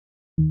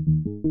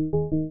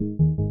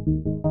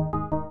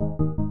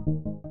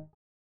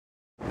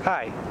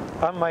Hi,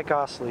 I'm Mike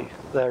Ostlie,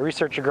 the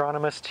research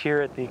agronomist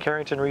here at the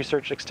Carrington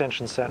Research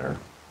Extension Center.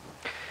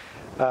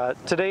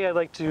 Today I'd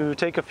like to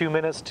take a few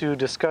minutes to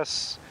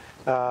discuss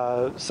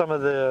some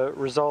of the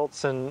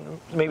results and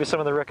maybe some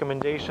of the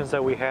recommendations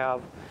that we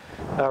have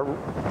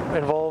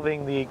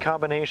involving the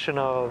combination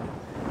of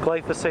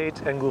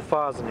glyphosate and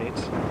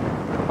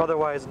glufosinate,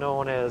 otherwise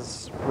known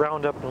as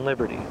Roundup and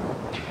Liberty.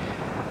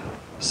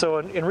 So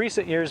in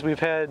recent years we've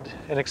had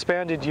an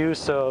expanded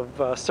use of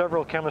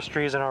several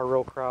chemistries in our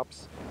row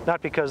crops, not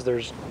because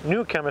there's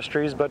new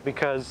chemistries, but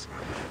because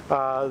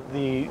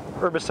the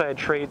herbicide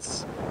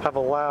traits have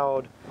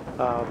allowed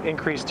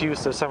increased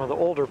use of some of the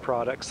older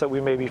products that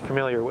we may be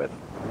familiar with.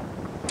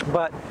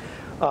 But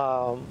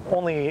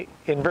only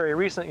in very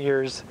recent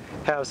years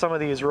have some of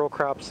these row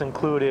crops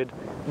included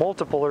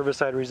multiple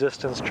herbicide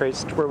resistance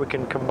traits where we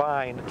can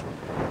combine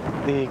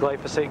the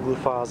glyphosate and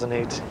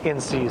glufosinate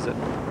in season.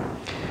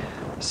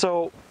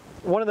 So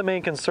one of the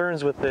main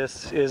concerns with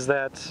this is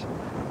that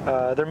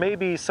there may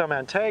be some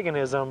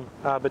antagonism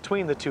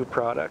between the two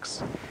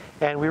products,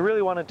 and we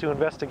really wanted to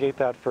investigate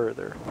that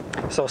further.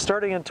 So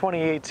starting in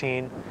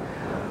 2018,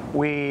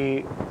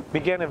 we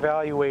began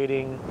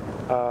evaluating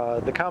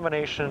the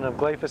combination of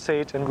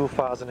glyphosate and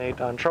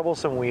glufosinate on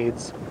troublesome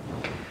weeds.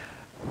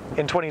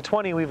 In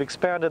 2020, we've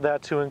expanded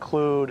that to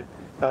include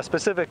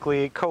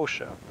specifically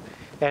kochia,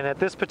 and at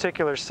this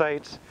particular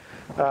site,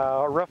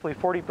 roughly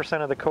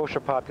 40% of the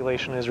kochia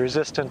population is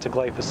resistant to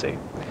glyphosate.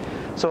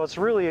 So it's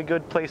really a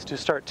good place to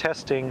start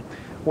testing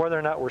whether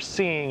or not we're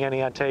seeing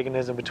any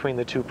antagonism between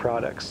the two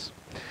products.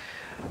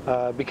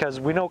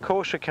 Because we know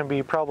kochia can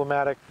be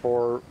problematic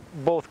for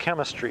both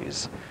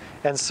chemistries.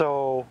 And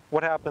so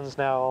what happens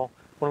now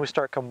when we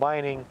start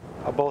combining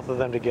both of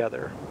them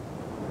together?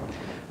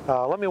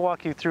 Let me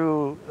walk you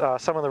through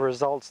some of the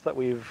results that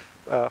we've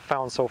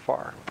found so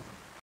far.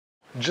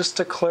 Just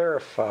to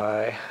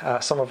clarify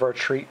some of our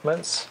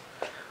treatments,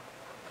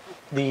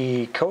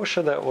 the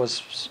kochia that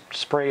was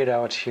sprayed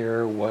out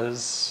here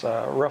was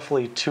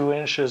roughly 2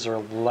 inches or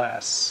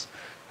less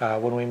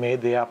when we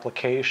made the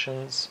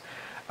applications.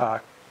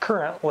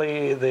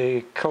 Currently,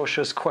 the kochia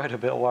is quite a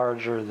bit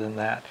larger than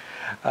that,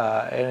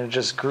 and it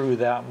just grew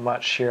that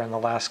much here in the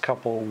last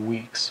couple of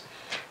weeks.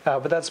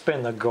 But that's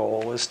been the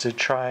goal, is to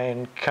try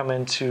and come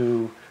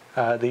into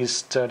these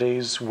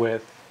studies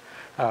with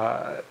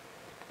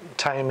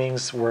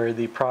timings where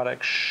the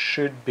product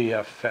should be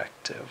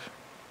effective.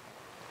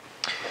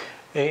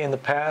 In the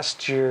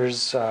past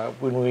years,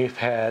 when we've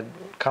had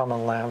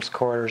common lamb's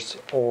quarters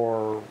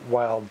or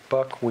wild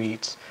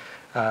buckwheat,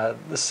 the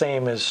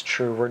same is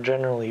true. We're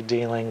generally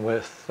dealing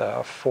with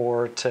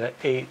 4 to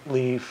 8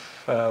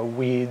 leaf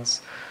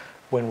weeds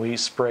when we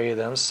spray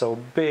them, so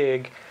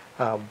big,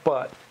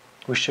 but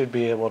we should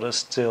be able to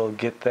still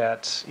get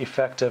that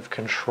effective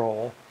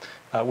control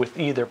with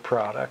either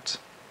product.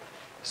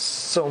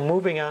 So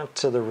moving on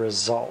to the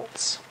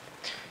results.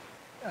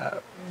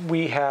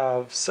 We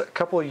have a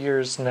couple of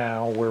years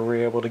now where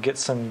we're able to get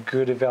some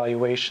good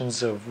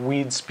evaluations of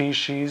weed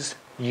species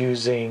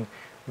using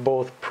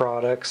both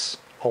products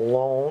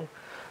alone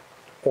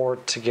or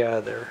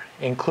together,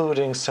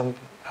 including some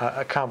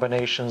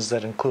combinations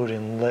that include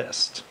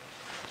Enlist.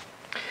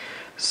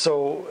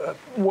 So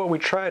what we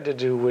tried to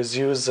do was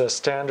use a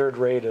standard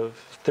rate of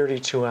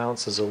 32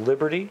 ounces of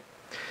Liberty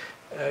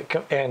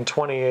and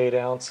 28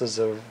 ounces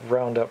of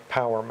Roundup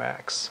Power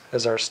Max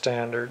as our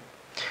standard.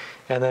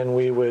 And then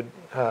we would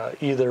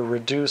either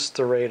reduce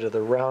the rate of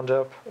the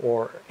Roundup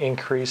or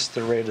increase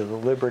the rate of the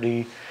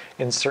Liberty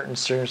in certain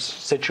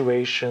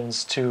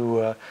situations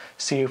to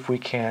see if we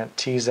can't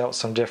tease out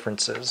some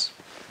differences.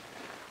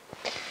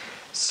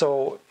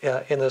 So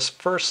in this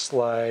first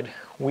slide,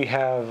 we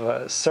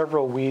have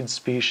several weed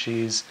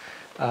species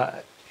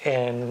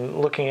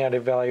and looking at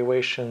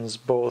evaluations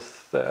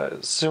both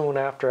soon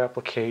after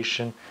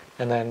application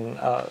and then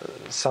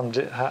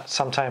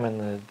sometime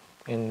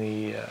in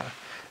the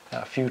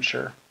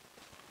future.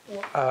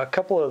 A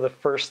couple of the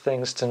first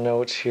things to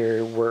note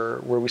here where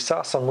we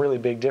saw some really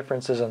big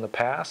differences in the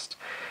past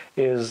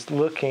is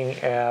looking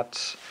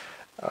at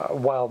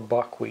wild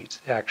buckwheat.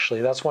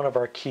 Actually, that's one of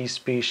our key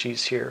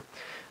species here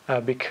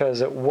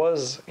because it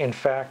was in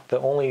fact the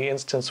only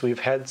instance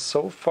we've had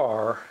so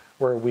far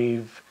where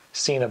we've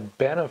seen a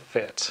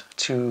benefit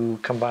to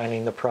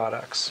combining the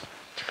products.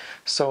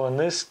 So in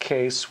this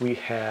case we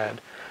had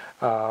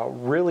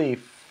really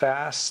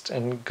fast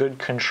and good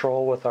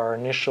control with our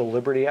initial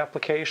Liberty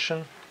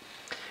application,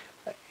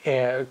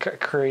 and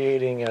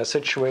creating a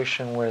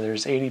situation where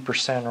there's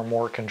 80% or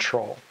more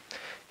control.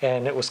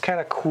 And it was kind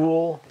of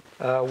cool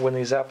when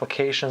these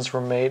applications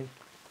were made,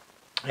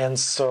 and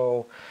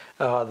so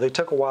they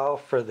took a while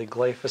for the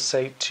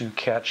glyphosate to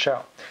catch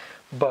up.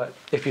 But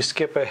if you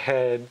skip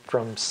ahead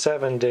from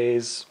 7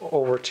 days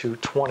over to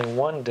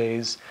 21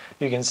 days,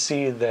 you can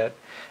see that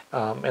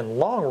in the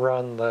long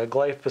run, the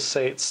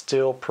glyphosate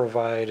still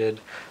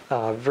provided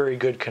very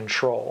good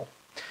control.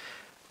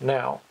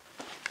 Now,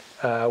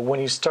 when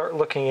you start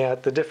looking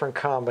at the different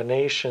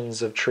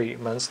combinations of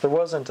treatments, there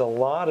wasn't a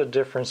lot of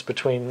difference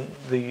between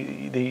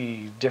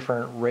the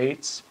different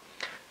rates,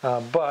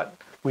 but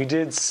we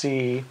did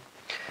see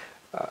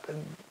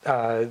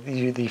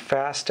the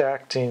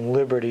fast-acting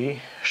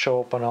Liberty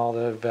show up on all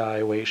the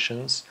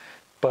evaluations,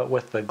 but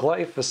with the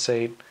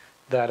glyphosate,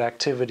 that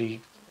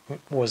activity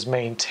was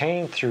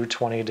maintained through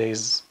 20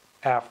 days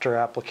after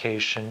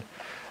application,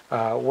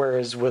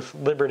 whereas with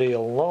Liberty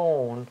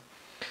alone,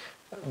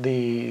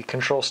 the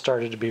control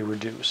started to be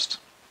reduced.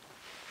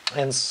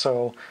 And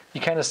so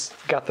you kind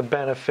of got the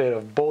benefit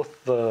of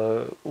both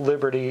the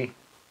Liberty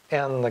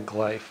and the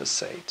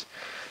glyphosate.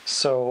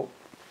 So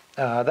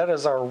that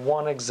is our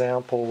one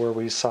example where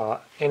we saw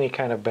any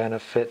kind of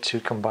benefit to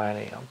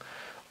combining them.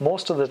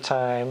 Most of the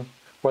time,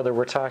 whether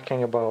we're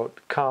talking about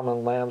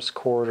common lamb's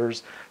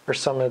quarters or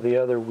some of the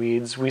other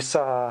weeds, we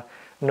saw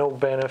no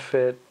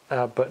benefit,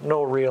 but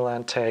no real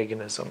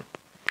antagonism.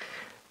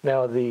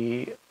 Now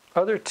the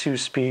other two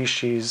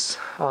species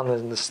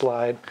on the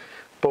slide,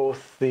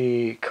 both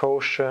the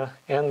kochia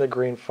and the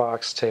green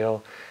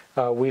foxtail,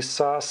 we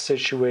saw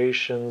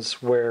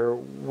situations where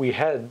we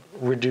had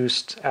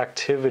reduced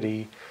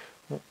activity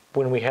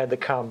when we had the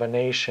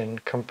combination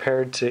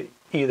compared to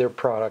either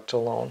product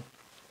alone.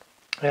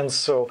 And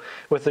so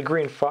with the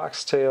green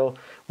foxtail,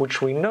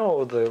 which we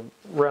know the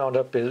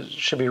Roundup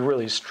should be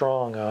really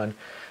strong on,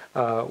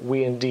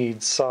 we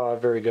indeed saw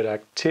very good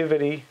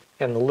activity,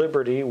 and the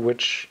Liberty,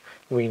 which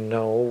we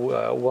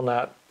know will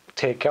not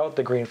take out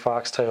the green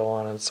foxtail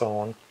on its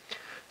own,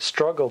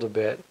 struggled a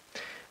bit.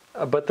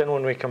 But then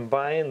when we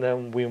combine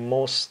them, we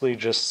mostly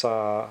just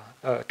saw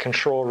a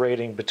control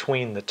rating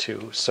between the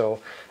two. So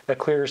a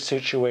clear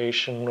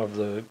situation of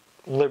the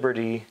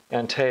Liberty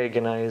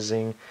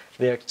antagonizing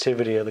the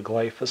activity of the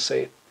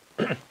glyphosate.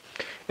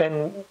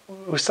 And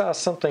we saw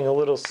something a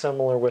little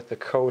similar with the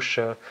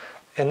kochia,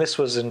 and this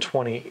was in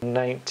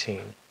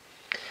 2019.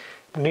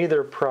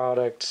 Neither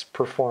product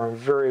performed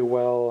very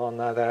well on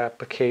that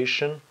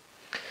application,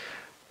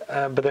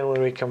 but then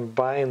when we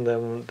combined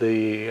them,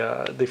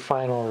 the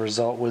final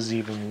result was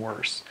even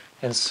worse.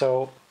 And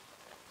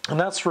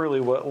that's really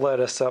what led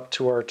us up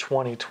to our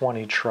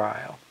 2020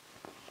 trial.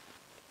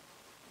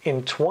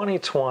 In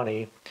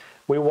 2020,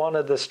 we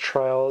wanted this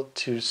trial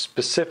to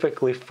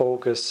specifically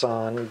focus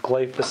on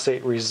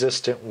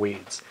glyphosate-resistant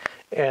weeds,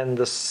 and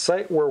the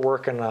site we're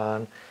working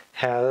on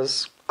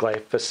has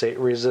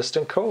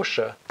glyphosate-resistant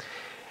kochia.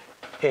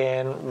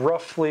 And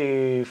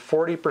roughly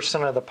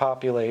 40% of the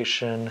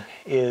population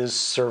is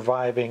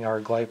surviving our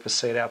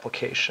glyphosate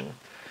application.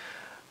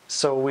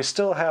 So we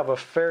still have a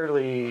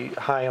fairly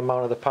high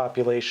amount of the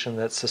population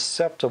that's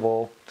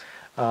susceptible,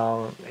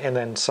 and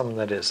then some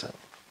that isn't.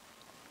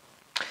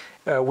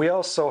 We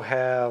also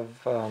have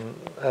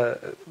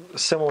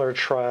similar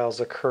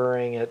trials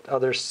occurring at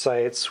other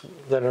sites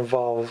that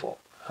involve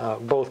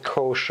both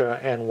kochia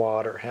and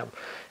water hemp,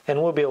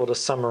 and we'll be able to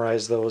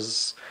summarize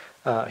those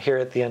here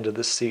at the end of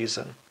the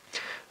season.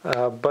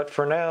 But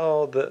for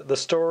now, the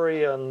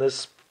story on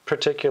this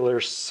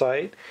particular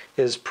site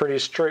is pretty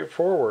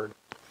straightforward.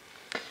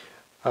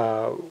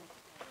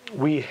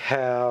 We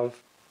have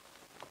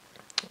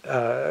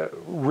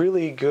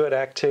really good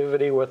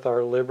activity with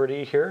our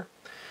Liberty here,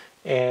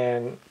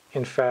 and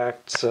in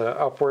fact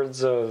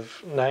upwards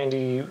of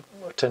 90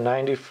 to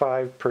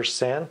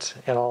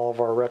 95% in all of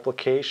our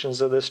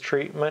replications of this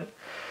treatment.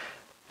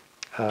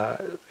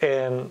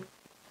 And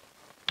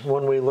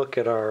when we look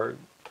at our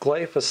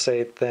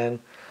glyphosate, then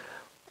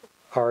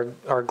our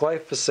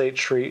glyphosate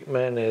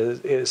treatment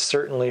is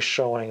certainly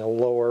showing a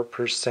lower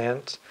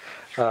percent,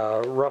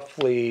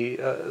 roughly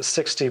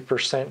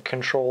 60%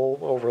 control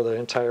over the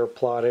entire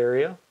plot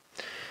area.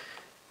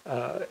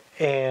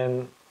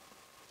 And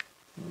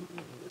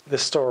the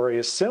story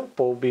is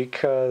simple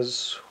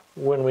because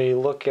when we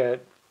look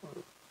at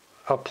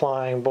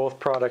applying both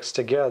products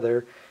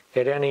together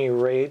at any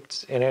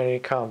rate, in any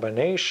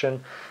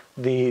combination,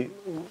 the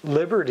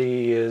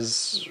Liberty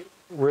is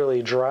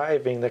really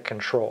driving the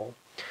control.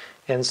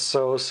 And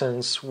so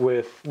since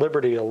with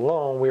Liberty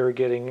alone we were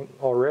getting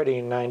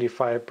already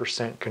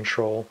 95%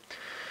 control,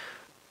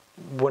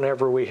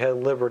 whenever we had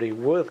Liberty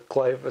with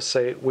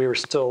glyphosate, we were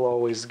still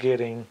always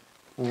getting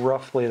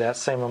roughly that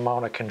same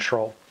amount of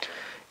control.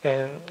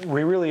 And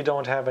we really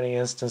don't have any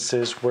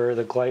instances where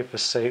the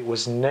glyphosate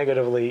was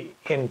negatively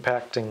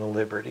impacting the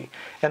Liberty.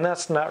 And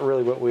that's not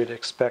really what we'd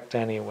expect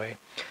anyway.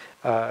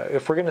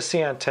 If we're going to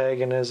see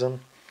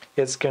antagonism,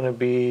 it's going to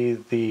be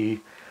the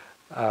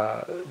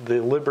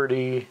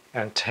Liberty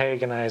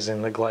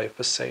antagonizing the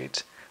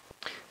glyphosate.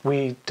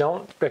 We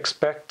don't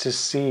expect to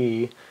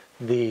see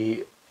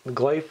the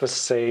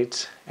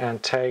glyphosate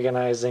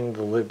antagonizing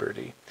the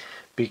Liberty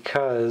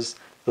because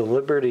the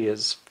Liberty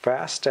is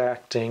fast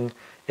acting.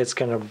 It's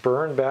going to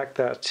burn back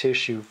that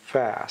tissue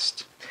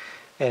fast.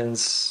 And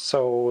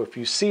so if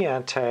you see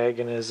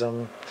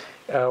antagonism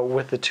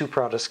with the two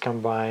products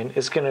combined,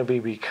 it's going to be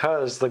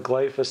because the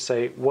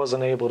glyphosate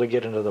wasn't able to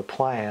get into the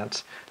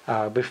plant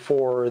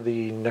before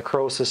the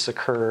necrosis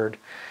occurred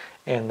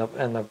and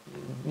the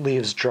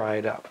leaves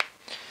dried up.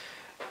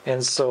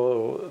 And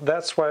so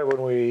that's why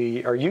when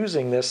we are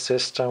using this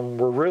system,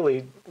 we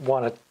really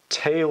want to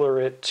tailor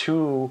it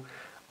to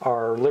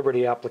our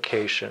Liberty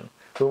application.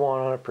 We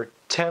want to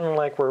pretend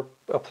like we're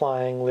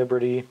applying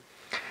Liberty,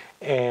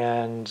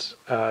 and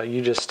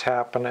you just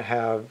happen to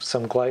have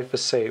some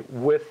glyphosate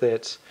with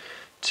it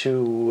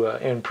to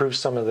improve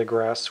some of the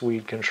grass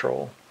weed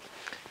control.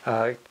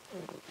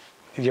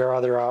 Your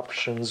other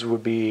options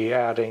would be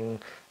adding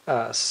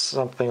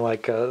something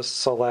like a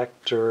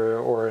Select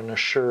or an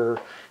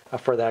Assure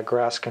for that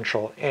grass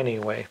control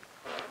anyway.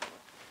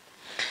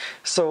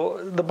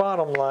 So the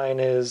bottom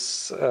line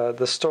is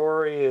the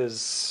story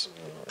is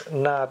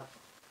not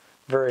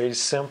very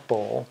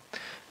simple,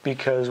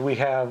 because we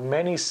have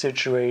many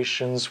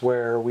situations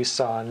where we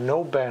saw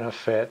no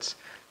benefit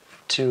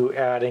to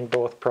adding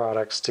both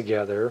products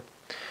together,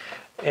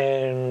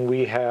 and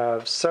we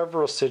have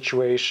several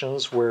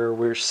situations where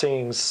we're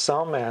seeing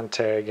some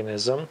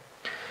antagonism,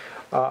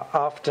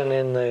 often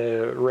in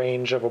the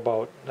range of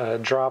about a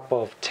drop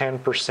of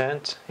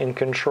 10% in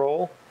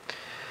control.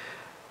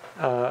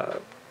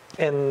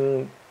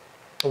 And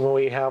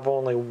we have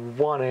only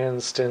one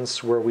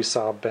instance where we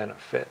saw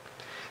benefit.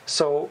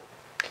 So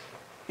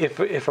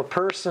if a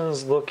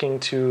person's looking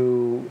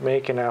to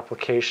make an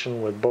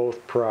application with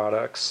both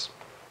products,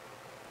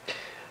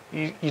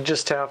 you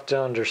just have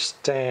to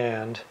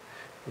understand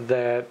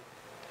that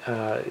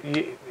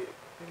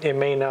it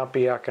may not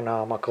be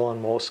economical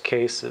in most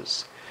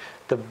cases.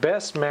 The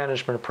best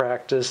management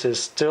practice is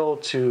still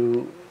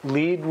to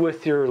lead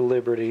with your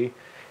Liberty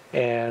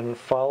and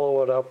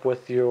follow it up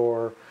with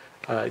your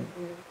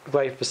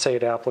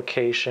glyphosate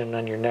application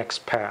on your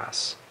next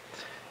pass.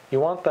 You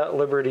want that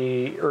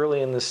Liberty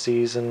early in the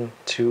season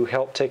to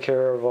help take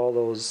care of all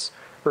those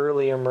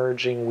early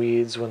emerging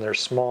weeds when they're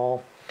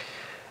small,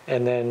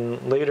 and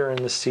then later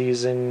in the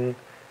season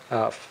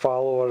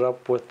follow it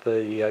up with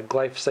the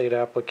glyphosate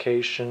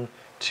application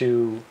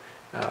to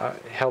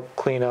help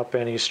clean up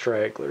any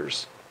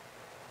stragglers.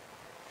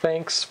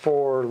 Thanks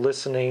for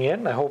listening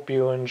in. I hope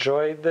you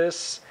enjoyed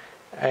this,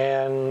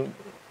 and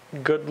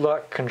good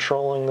luck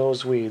controlling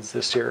those weeds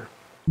this year.